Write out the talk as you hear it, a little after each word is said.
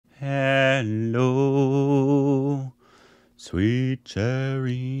Sweet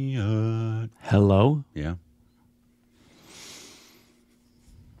chariot. Hello? Yeah.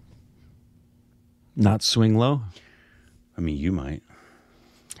 Not swing low? I mean, you might.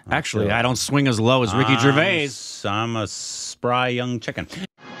 Actually, I don't swing as low as Ricky Gervais. I'm a spry young chicken.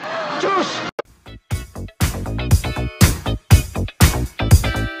 Juice!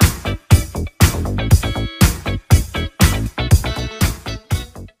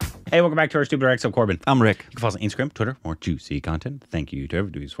 Hey, welcome back to our Stupid Rex. I'm Corbin. I'm Rick. You can follow us on Instagram, Twitter, more juicy content. Thank you to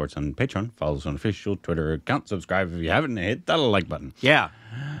everybody who supports on Patreon. Follow us on official Twitter account. Subscribe if you haven't. Hit that like button. Yeah.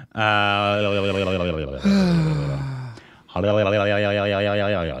 What are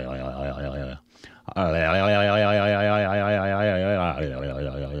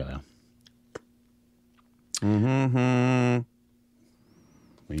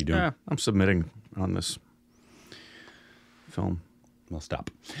you doing? Yeah, I'm submitting on this film. We'll stop.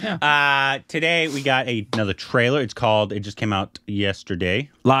 Yeah. Today we got another trailer. It's called, it just came out yesterday.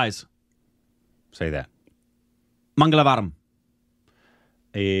 Lies. Say that. Mangalavaaram.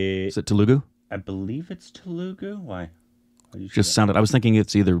 Is it Telugu? I believe it's Telugu. Why? Just sounded. I was thinking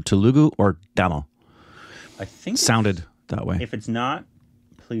it's either Telugu or Tamil. I think sounded that way. If it's not,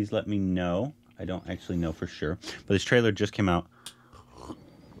 please let me know. I don't actually know for sure. But this trailer just came out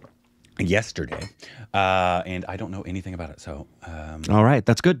yesterday, and I don't know anything about it. So, all right,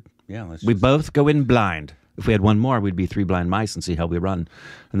 that's good. Yeah, we both go in blind. If we had one more, we'd be three blind mice and see how we run,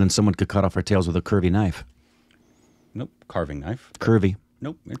 and then someone could cut off our tails with a curvy knife. Nope, carving knife. Curvy.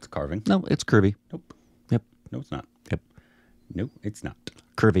 Nope, it's carving. No, it's curvy. Nope. Yep. No, it's not. Yep. Nope, it's not.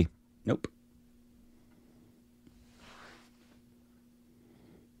 Curvy. Nope.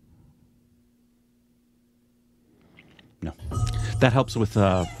 No. That helps with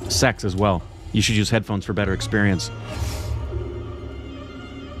sex as well. You should use headphones for better experience.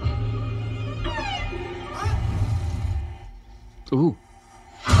 Ooh.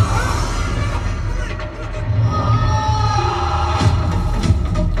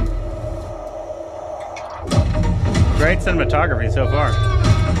 Great cinematography so far.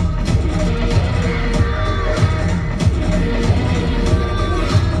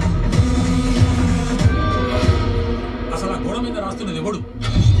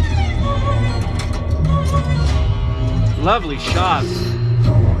 Lovely shots.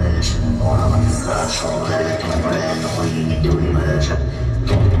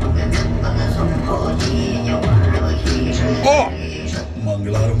 Oh!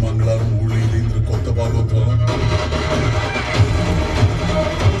 Mangalavaaram ఊళ్ళో ఇది కొత్త భాగవతం.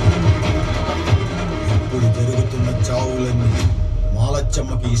 ఇప్పుడు జరుగుతున్న చావులన్నీ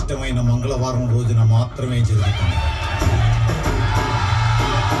మాలచ్చమ్మకి ఇష్టమైన మంగళవారం రోజున మాత్రమే జరుగుతాయి.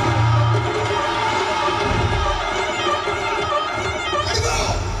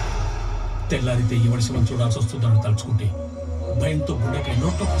 తెల్లారితే ఈ మనిషిని చూడాల్సి వస్తుందని తలుచుకుంటే భయంతో గుండెకి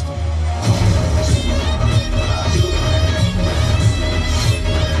నోట్లోకి వస్తుంది.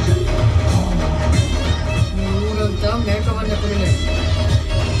 ఊరంతా మేకవన్న పులిలే.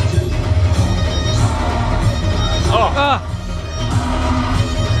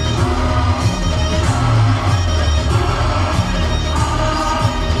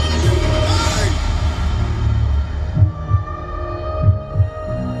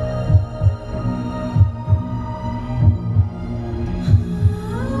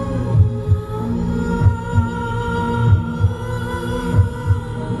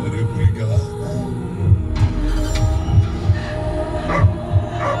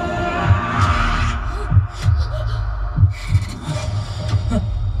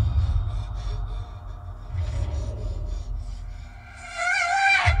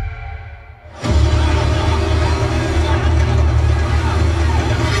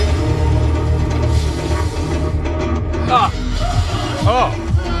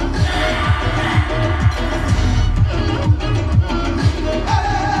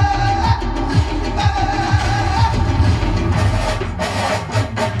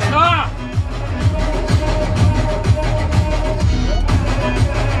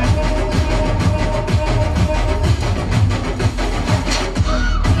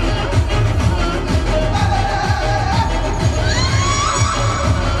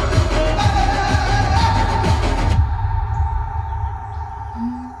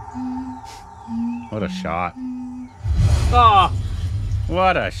 What a shot. Oh,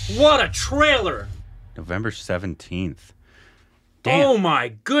 what a trailer. November 17th. Damn. Oh my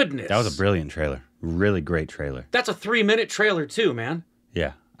goodness. That was a brilliant trailer. Really great trailer. That's a 3-minute trailer too, man.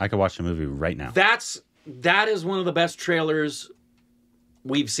 Yeah, I could watch the movie right now. That is one of the best trailers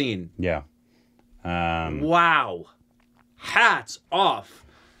we've seen. Yeah. Wow. Hats off.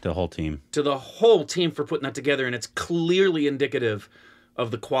 To the whole team. To the whole team for putting that together, and it's clearly indicative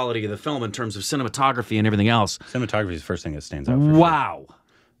of the quality of the film in terms of cinematography and everything else. Cinematography is the first thing that stands out. For wow.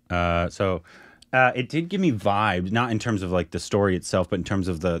 Sure. It did give me vibes, not in terms of like the story itself, but in terms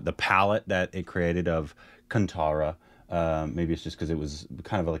of the palette that it created of Kantara. Maybe it's just because it was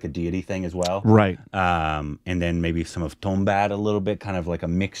kind of like a deity thing as well. Right. And then maybe some of Tombad a little bit, kind of like a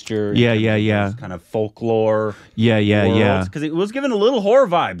mixture. Yeah. Kind of folklore. Yeah. Because it was given a little horror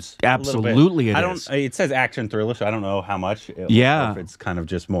vibes. Absolutely, It says action thriller, so I don't know how much. If it's kind of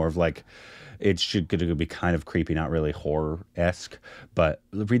just more of like, it should be kind of creepy, not really horror-esque. But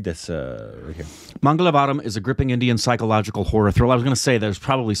read this right here. Mangalavaaram is a gripping Indian psychological horror thriller. I was going to say there's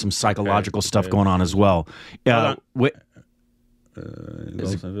probably some psychological stuff going on as well. No,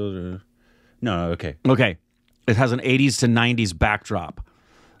 okay. Okay. It has an 80s to 90s backdrop.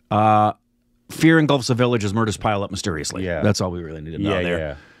 Fear engulfs a village as murders pile up mysteriously. Yeah. That's all we really need to know there.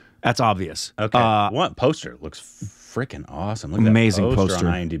 Yeah. That's obvious. Okay. What poster looks freaking awesome. Look at amazing that poster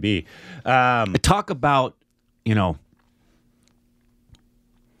on IMDb. Talk about,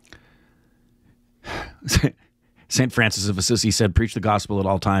 St. Francis of Assisi said, preach the gospel at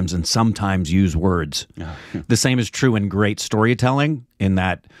all times and sometimes use words. The same is true in great storytelling, in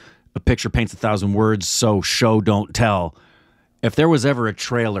that a picture paints 1,000 words, so show, don't tell. If there was ever a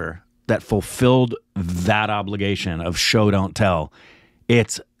trailer that fulfilled that obligation of show, don't tell,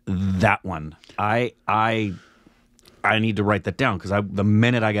 it's that one. I need to write that down, because the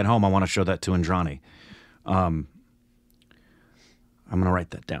minute I get home, I want to show that to Indrani. I'm going to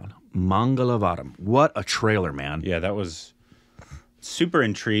write that down. Mangalavaaram. What a trailer, man. Yeah, that was super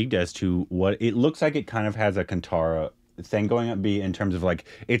intrigued as to what it looks like. It kind of has a Kantara thing going up, in terms of like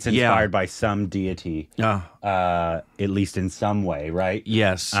it's inspired by some deity, at least in some way, right?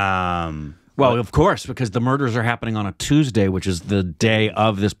 Yes. Well, of course, because the murders are happening on a Tuesday, which is the day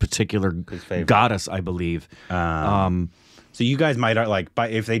of this particular goddess, I believe. So you guys might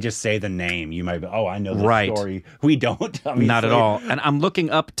if they just say the name, you might be, I know the story. We don't. Obviously. Not at all. And I'm looking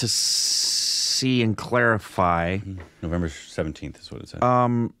up to see and clarify. November 17th is what it says.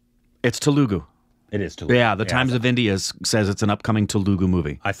 It's Telugu. It is Telugu. Yeah, the Times of India says it's an upcoming Telugu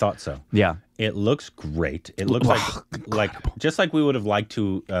movie. I thought so. Yeah. It looks great. It looks like just like we would have liked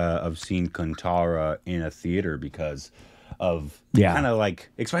to have seen Kantara in a theater, because of kind of like,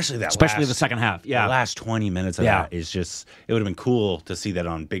 especially the second half. Yeah. The last 20 minutes of that is just, it would have been cool to see that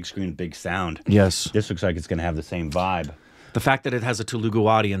on big screen, big sound. Yes. This looks like it's going to have the same vibe. The fact that it has a Telugu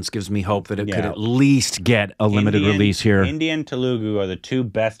audience gives me hope that it could at least get a limited release here. India and Telugu are the two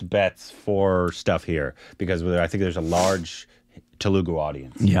best bets for stuff here, because I think there's a large Telugu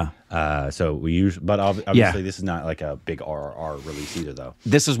audience. Yeah. So we use, but obviously this is not like a big RRR release either, though.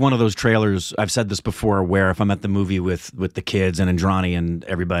 This is one of those trailers, I've said this before, where if I'm at the movie with the kids and Indrani and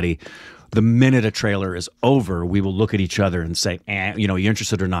everybody, the minute a trailer is over, we will look at each other and say, you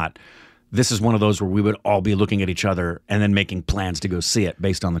interested or not? This is one of those where we would all be looking at each other and then making plans to go see it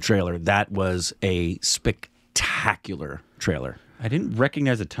based on the trailer. That was a spectacular trailer. I didn't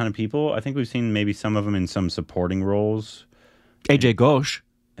recognize a ton of people. I think we've seen maybe some of them in some supporting roles. Ajay Ghosh.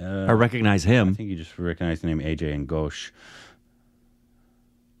 I recognize him. I think you just recognize the name Ajay and Ghosh.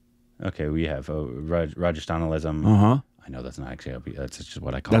 Okay, we have Rajasthanalism. I know that's not actually, that's just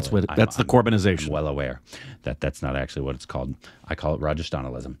what I call it. That's the Corbinization. I'm well aware that that's not actually what it's called. I call it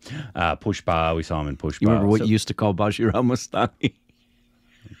Rajasthanalism. Pushpa, we saw him in Pushpa. You remember what you used to call Bashir al-Mastani?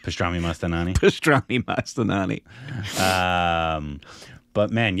 Pastrami Mastanani. Pastrami Mastanani. But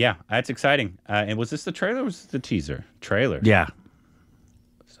man, yeah, that's exciting. And was this the trailer or was this the teaser? Trailer. Yeah.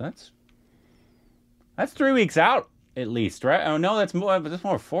 So that's 3 weeks out at least, right? Oh no, that's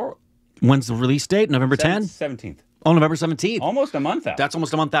more 4. When's the release date? November 10th? 17th. Oh, November 17th. Almost a month out. That's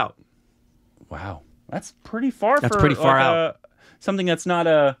almost a month out. Wow. That's pretty far That's pretty far out. Something that's not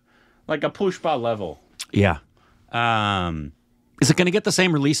a Pushpa level. Yeah. Is it going to get the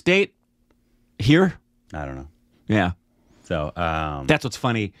same release date here? I don't know. Yeah. So that's what's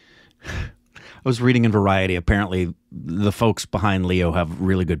funny. I was reading in Variety. Apparently, the folks behind Leo have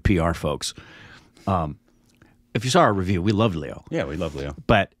really good PR folks. If you saw our review, we loved Leo. Yeah, we love Leo.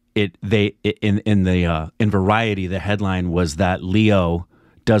 But in Variety, the headline was that Leo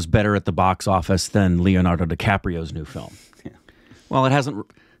does better at the box office than Leonardo DiCaprio's new film. Yeah. Well, it hasn't.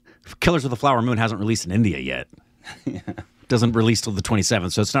 Killers of the Flower Moon hasn't released in India yet. Yeah. Doesn't release till the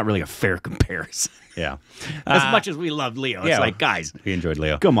 27th, so it's not really a fair comparison. Yeah. As much as we love Leo, it's like, guys. We enjoyed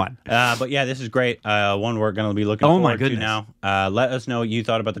Leo. Come on. But yeah, this is great. One we're going to be looking forward to now. Let us know what you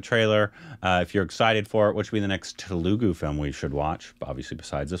thought about the trailer. If you're excited for it, what should be the next Telugu film we should watch? Obviously,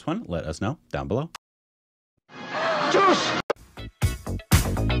 besides this one, let us know down below. Juice!